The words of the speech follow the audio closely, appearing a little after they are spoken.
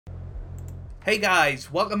Hey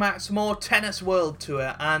guys, welcome back to some more Tennis World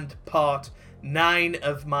Tour and part 9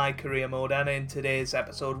 of my career mode, and in today's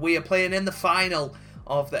episode we are playing in the final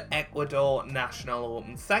of the Ecuador National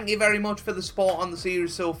Open. Thank you very much for the support on the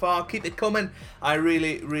series so far, keep it coming, I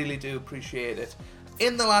really do appreciate it.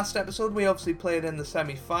 In the last episode we obviously played in the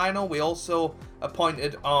semi-final, we also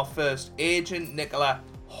appointed our first agent, Nikola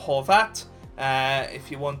Horvat.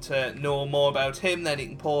 If you want to know more about him then you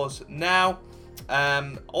can pause now.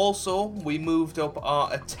 Also, we moved up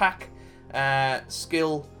our attack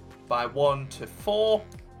skill by 1 to 4,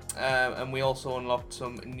 and we also unlocked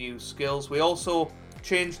some new skills. We also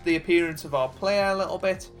changed the appearance of our player a little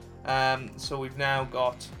bit, so we've now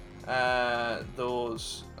got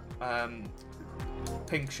those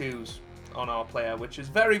pink shoes on our player, which is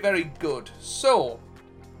very good. So,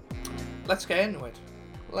 let's get into it.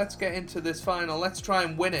 Let's get into this final. Let's try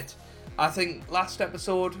and win it. I think last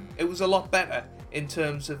episode it was a lot better in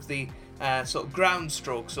terms of the sort of ground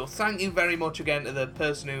stroke. So thank you very much again to the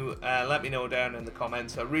person who let me know down in the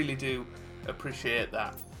comments. I really do appreciate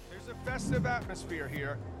that. There's a festive atmosphere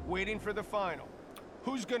here, waiting for the final.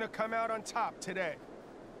 Who's gonna come out on top today?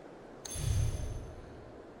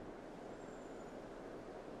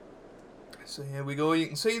 So here we go. You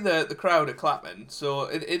can see the crowd are clapping. So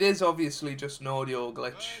it is obviously just an audio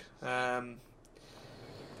glitch.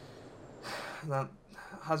 That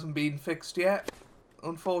hasn't been fixed yet,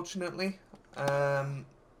 unfortunately. Oh,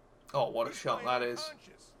 what a shot that is.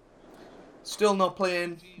 Still not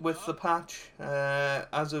playing with the patch.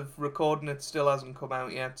 As of recording, it still hasn't come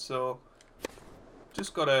out yet, so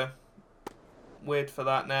just gotta wait for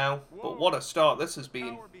that now. But what a start this has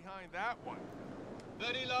been.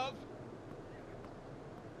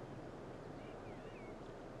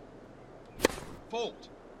 Fault.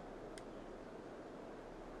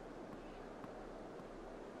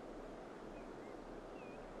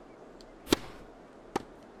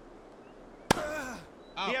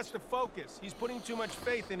 He has to focus. He's putting too much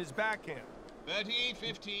faith in his backhand. 30,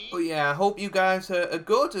 15. But yeah, I hope you guys are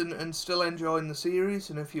good and still enjoying the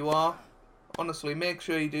series. And if you are, honestly, make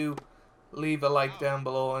sure you do leave a like down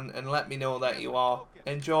below and let me know that you are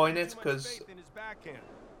enjoying it, because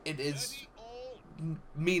it is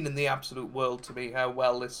meaning the absolute world to me how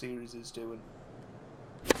well this series is doing.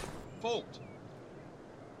 Fault.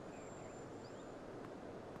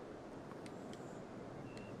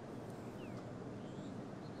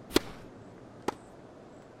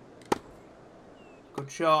 Good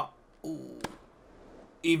shot. Ooh.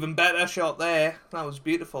 Even better shot there. That was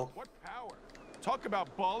beautiful. What power? Talk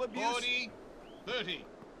about ball abuse. 40, 30.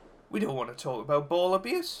 We don't want to talk about ball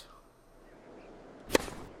abuse.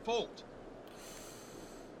 Fault.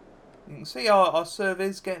 You can see our serve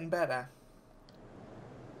is getting better.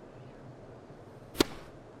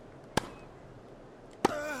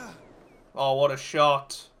 Oh, what a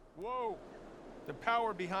shot. Whoa. The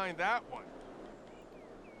power behind that one.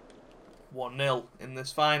 1-0 in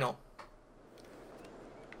this final.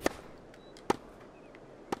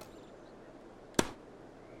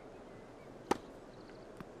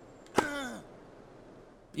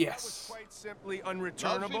 Yes. That was quite simply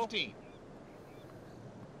unreturnable. 15.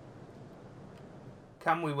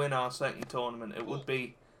 Can we win our second tournament? It would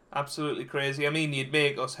be absolutely crazy. I mean, you'd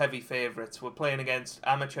make us heavy favourites. We're playing against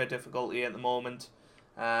amateur difficulty at the moment.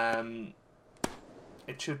 It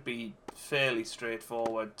should be fairly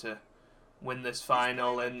straightforward to win this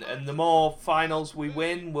final, and the more finals we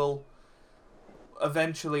win, we'll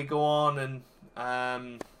eventually go on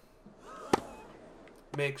and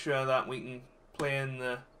make sure that we can play in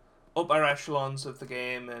the upper echelons of the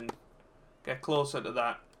game and get closer to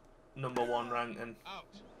that #1 ranking. Out.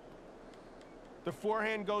 The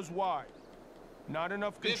forehand goes wide. Not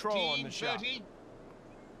enough control 15, on the shot. 30.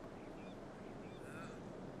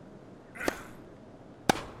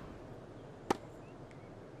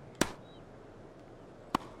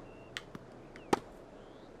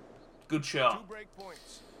 Good shot. 2 break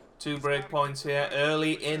points. 2 break points here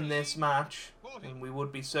early in this match, and we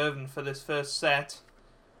would be serving for this first set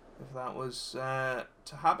if that was to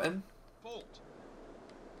happen. Fault.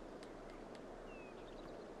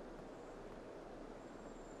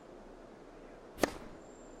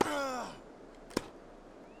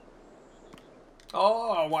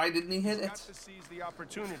 Oh, why didn't he hit Got it? to seize the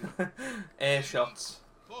opportunity. Air shots.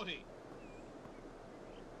 40.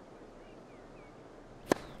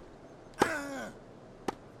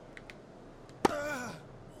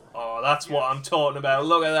 Oh, that's what I'm talking about.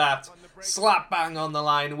 Look at that. Slap bang on the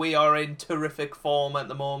line. We are in terrific form at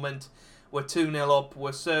the moment. We're 2-0 up.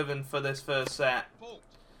 We're serving for this first set. Fault.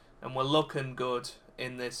 And we're looking good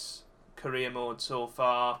in this career mode so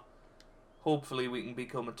far. hopefully we can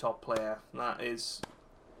become a top player. That is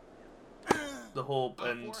the hope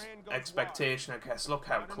and expectation, I guess. Look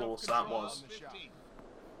how close that was. 15.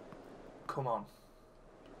 Come on.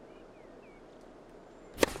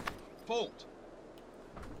 Fault.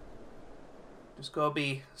 Just gotta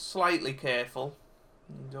be slightly careful.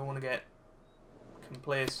 You don't want to get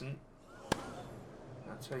complacent.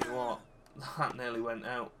 I'll tell you what, that nearly went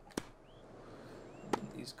out.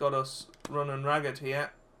 He's got us running ragged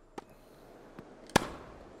here.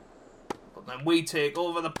 But then we take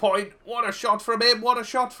over the point. What a shot from him. What a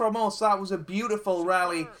shot from us. That was a beautiful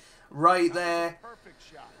rally right there. Perfect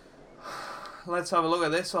shot. Let's have a look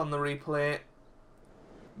at this on the replay.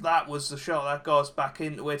 That was the shot that got us back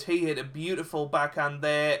into it. He hit a beautiful backhand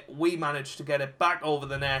there. We managed to get it back over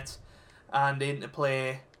the net and into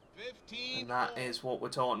play. 15. And that is what we're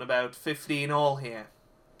talking about. 15 all here.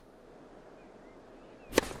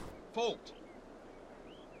 Fault.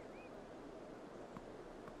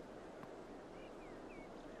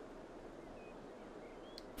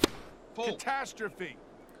 Fault. Catastrophe.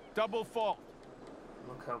 Double fault.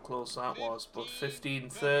 Look how close that was. But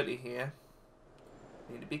 15-30 here.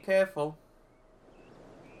 Need to be careful.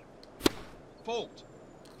 Fault.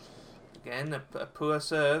 Again, a poor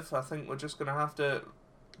serve. I think we're just going to have to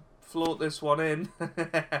float this one in.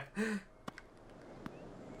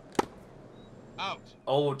 Out.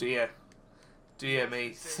 Oh dear. Dear me.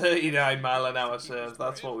 39 mile an hour serve.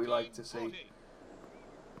 That's what we like to see. 40.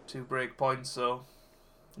 2 break points though.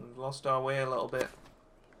 We've lost our way a little bit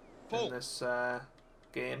in Fault. this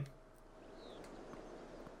game.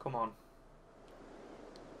 Come on.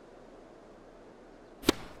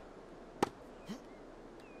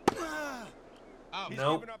 Out. He's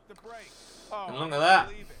Nope. giving up the break. Oh, And look at that.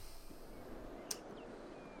 believe it.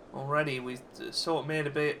 Already we sort of made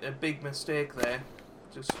a big mistake there.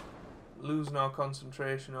 Just losing our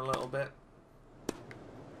concentration a little bit.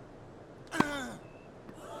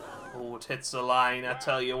 Oh, it hits the line, I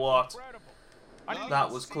tell you what. Incredible. I didn't That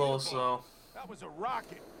even was see close the ball. though. That was a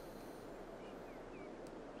rocket.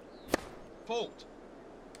 Fault.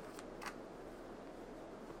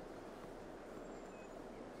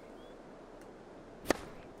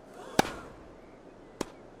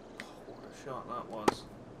 What a shot that was.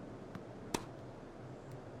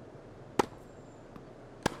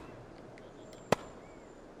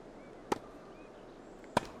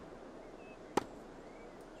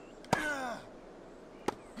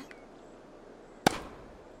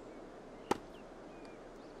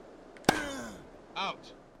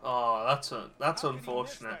 Out. Oh, that's How could he miss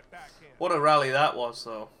unfortunate. that backhand? What a rally that was,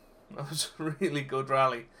 though. That was a really good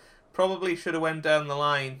rally. Probably should have went down the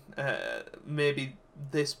line. Maybe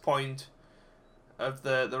this point of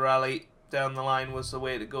the rally down the line was the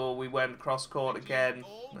way to go. We went cross court again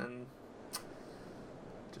and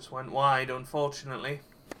just went wide, unfortunately.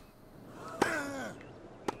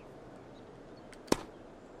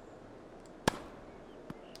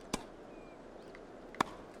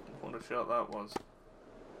 What a shot that was.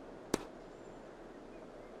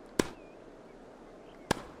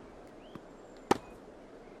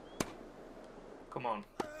 Come on.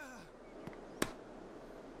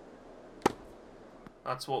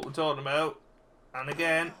 That's what we're talking about. And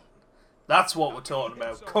again, that's what we're talking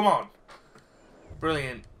about. Come on.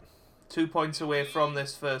 Brilliant. 2 points away from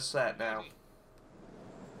this first set now.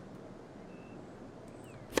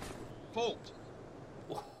 Fault.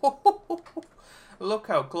 Look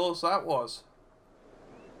how close that was.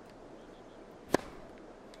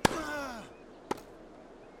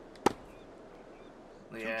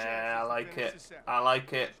 Yeah, I like it. I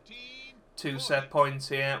like it. 15. 2 set points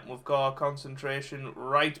here. We've got our concentration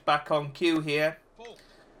right back on cue here. Fault.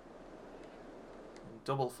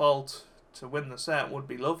 Double fault to win the set would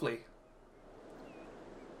be lovely.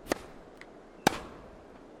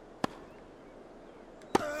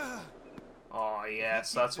 Oh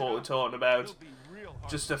yes, that's what we're talking about. It'll be real hard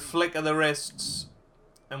Just to a beat. flick of the wrists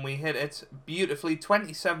and we hit it beautifully.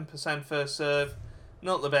 27% first serve.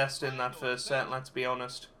 Not the best in that first set, let's be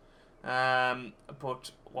honest.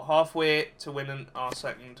 But we're halfway to winning our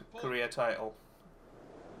second career title.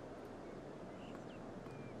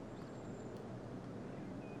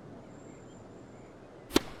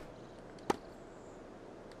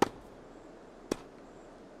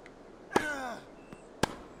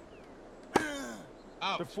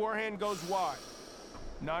 Out. The forehand goes wide.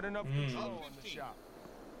 Not enough control on the 15. shot.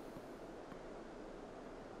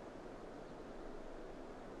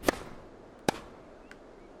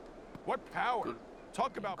 What power? Good-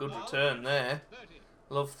 Talk about Good power. return there. 30.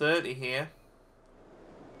 Love 30 here.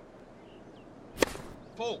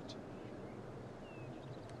 Fault.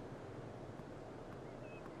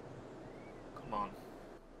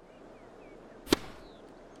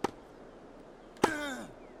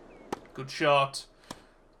 Good shot.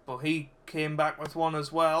 But he came back with one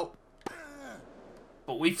as well.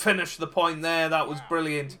 But we finished the point there. That was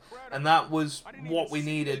brilliant. And that was what we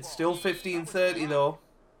needed. Still 15-30 though.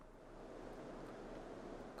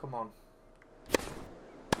 Come on.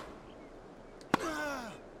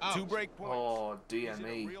 Out. 2 break points. Oh, dear He's in a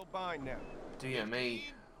me. real bind now. Dear me.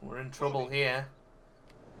 We're in trouble here.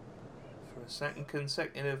 For a second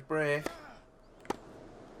consecutive break.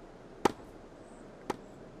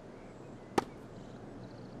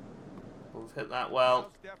 We've hit that well. Now's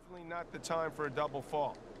definitely not the time for a double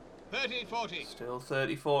fault. 30-40. Still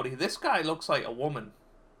 30-40. This guy looks like a woman.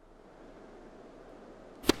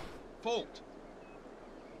 Fault.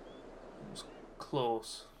 It was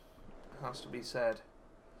close. It has to be said.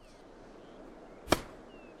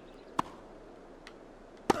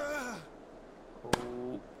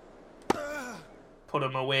 Oh. Put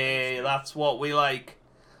him away. That's what we like.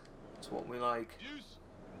 That's what we like. Deuce.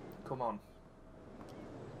 Come on.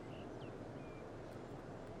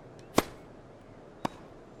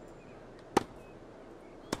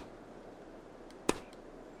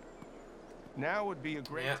 Now would be a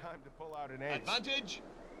great Yeah. time to pull out an ace. Advantage.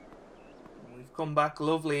 We've come back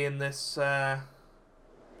lovely in this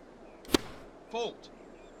Fault.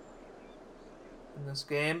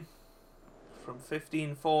 game. From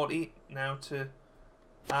 15-40 now to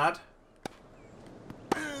add.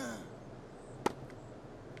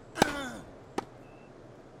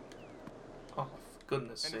 Oh, for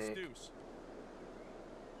goodness And it's sake. deuce.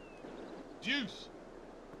 Deuce.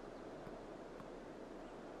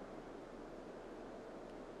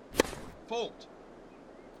 Fault.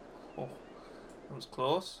 Oh, that was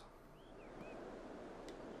close.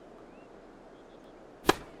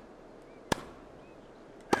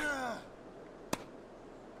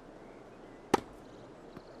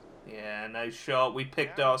 Yeah, nice shot. We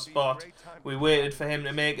picked our spot. We waited for him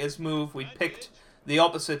to make his move. We picked the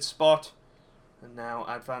opposite spot. And now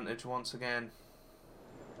advantage once again.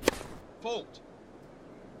 Fault.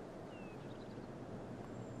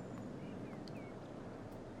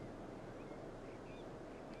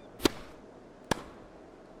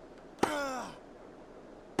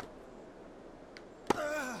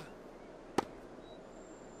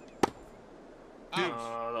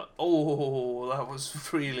 Oh, that was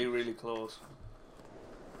really, really close.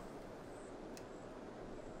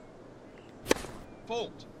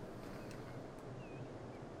 Fault.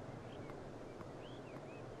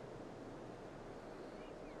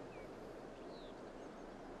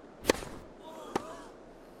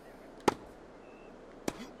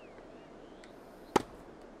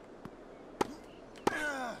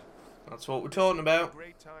 That's what we're talking about.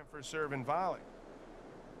 Great time for serve and volley.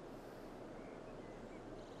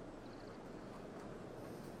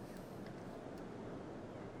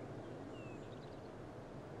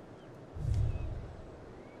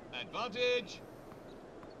 Advantage.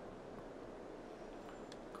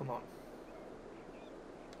 Come on.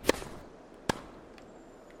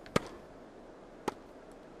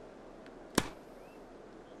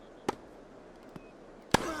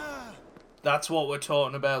 That's what we're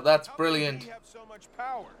talking about. That's How brilliant. Can he have so much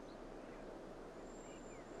power?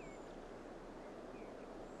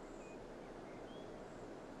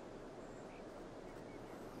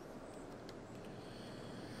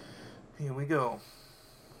 Here we go.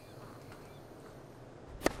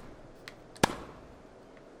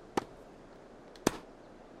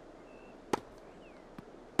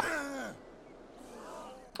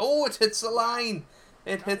 Oh, it hits the line.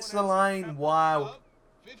 It hits the line. Wow. Of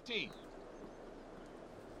 15.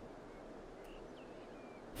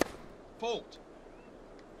 Fault.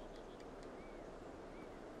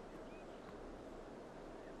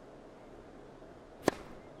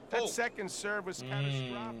 That Fault. second serve was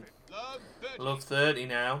catastrophic. Love 30. Love 30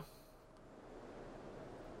 now.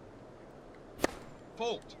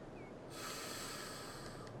 Fault.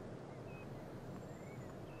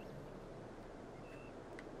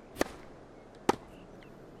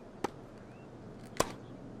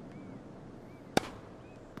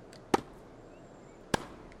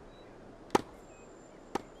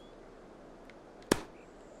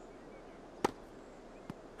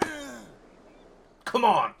 Come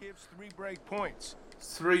on. Gives 3 break points.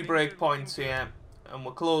 3 break points here. And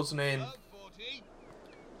we're closing in Love 40.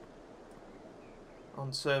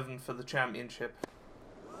 on serving for the championship.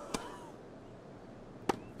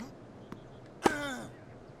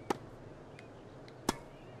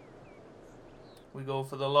 We go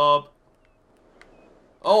for the lob.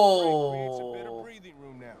 Creates a bit of Oh! breathing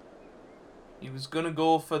room now. He was going to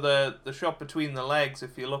go for the shot between the legs,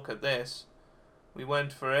 if you look at this. We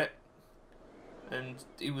went for it. And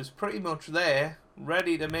he was pretty much there,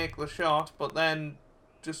 ready to make the shot, but then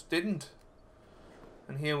just didn't.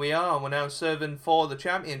 And here we are, we're now serving for the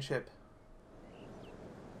championship.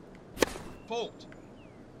 Fault.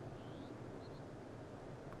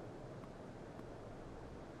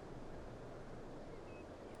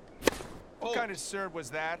 What kind of serve was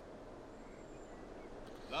that?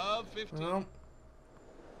 Love 15. Well,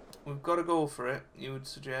 we've got to go for it, you would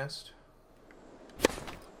suggest.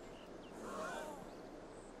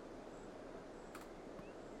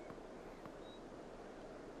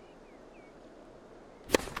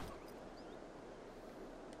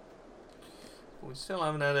 We still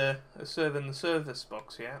haven't had a serve in the service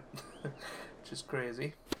box yet, which is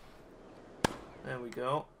crazy. There we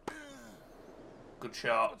go. Good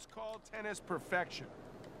shot. It's called tennis perfection.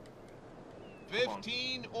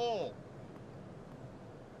 15 all.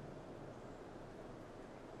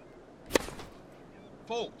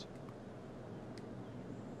 Fault.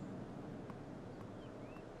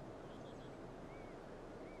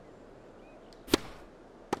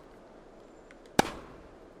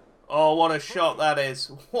 Oh, what a shot that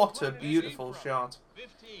is. What a beautiful shot.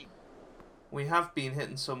 15. We have been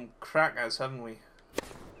hitting some crackers, haven't we,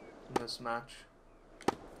 in this match.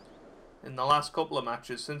 In the last couple of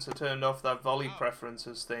matches, since I turned off that volley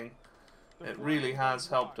preferences thing, it really has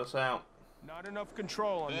helped us out. Not enough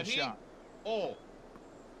control on the 13 shot. all.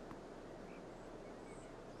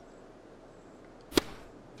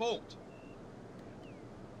 Fault.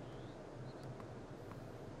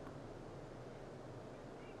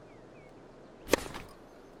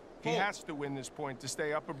 He has to win this point to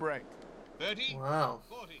stay up a break. 30. Wow.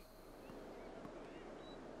 40.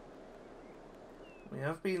 We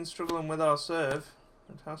have been struggling with our serve,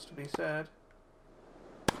 it has to be said.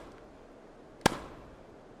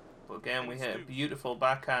 But again, we hit a beautiful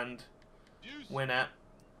backhand Deuce. winner.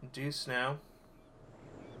 Deuce now.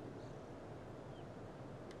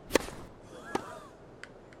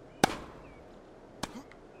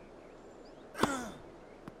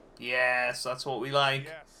 Yes, that's what we like.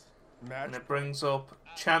 Yes. And Match. it brings up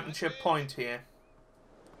championship point here.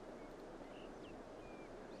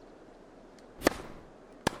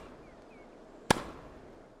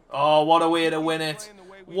 Oh, what a way to win it.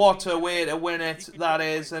 What a way to win it that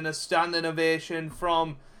is. And a standing ovation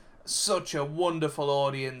from such a wonderful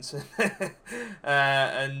audience.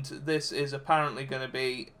 And this is apparently going to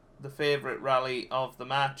be the favourite rally of the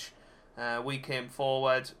match. We came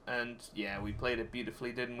forward and yeah, we played it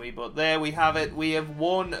beautifully, didn't we? But there we have it. We have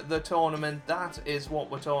won the tournament. That is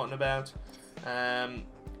what we're talking about.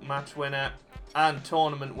 Match winner and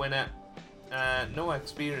tournament winner. No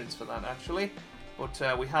experience for that actually.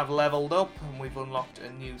 But we have leveled up and we've unlocked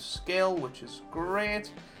a new skill, which is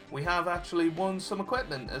great. We have actually won some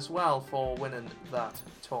equipment as well for winning that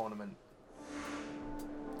tournament.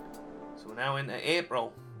 So we're now into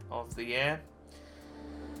April of the year.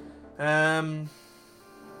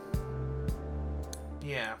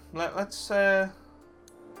 Yeah, let's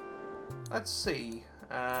see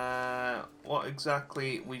what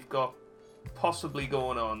exactly we've got possibly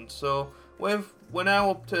going on. So we're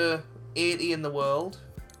now up to 80 in the world,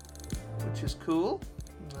 which is cool.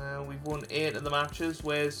 We've won 8 of the matches.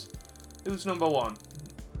 Who's number 1?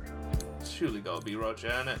 It's surely got to be Roger,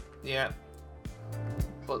 isn't it? Yeah.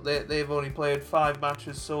 But they've only played 5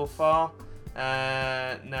 matches so far.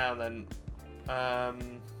 Now then,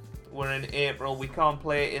 we're in April. We can't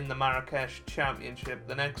play in the Marrakesh Championship.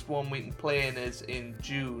 The next one we can play in is in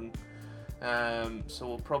June. So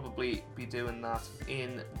we'll probably be doing that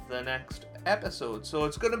in the next episode. So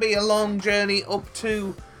it's going to be a long journey up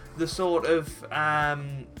to the sort of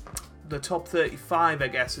the top 35, I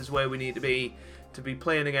guess, is where we need to be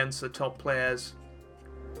playing against the top players.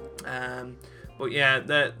 But yeah,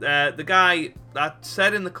 the guy that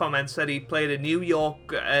said in the comments said he played a New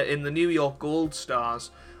York in the New York Gold Stars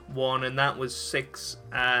one, and that was 6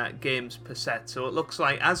 games per set. So it looks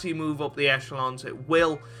like as you move up the echelons, it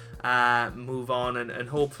will move on, and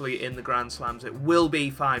hopefully in the Grand Slams it will be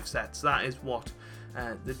 5 sets. That is what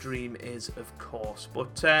the dream is, of course.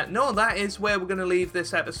 But no, that is where we're going to leave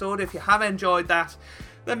this episode. If you have enjoyed that,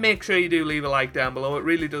 then make sure you do leave a like down below. It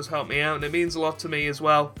really does help me out, and it means a lot to me as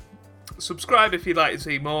well. Subscribe if you'd like to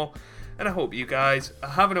see more, and I hope you guys are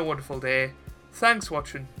having a wonderful day. Thanks for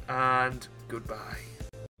watching, and goodbye.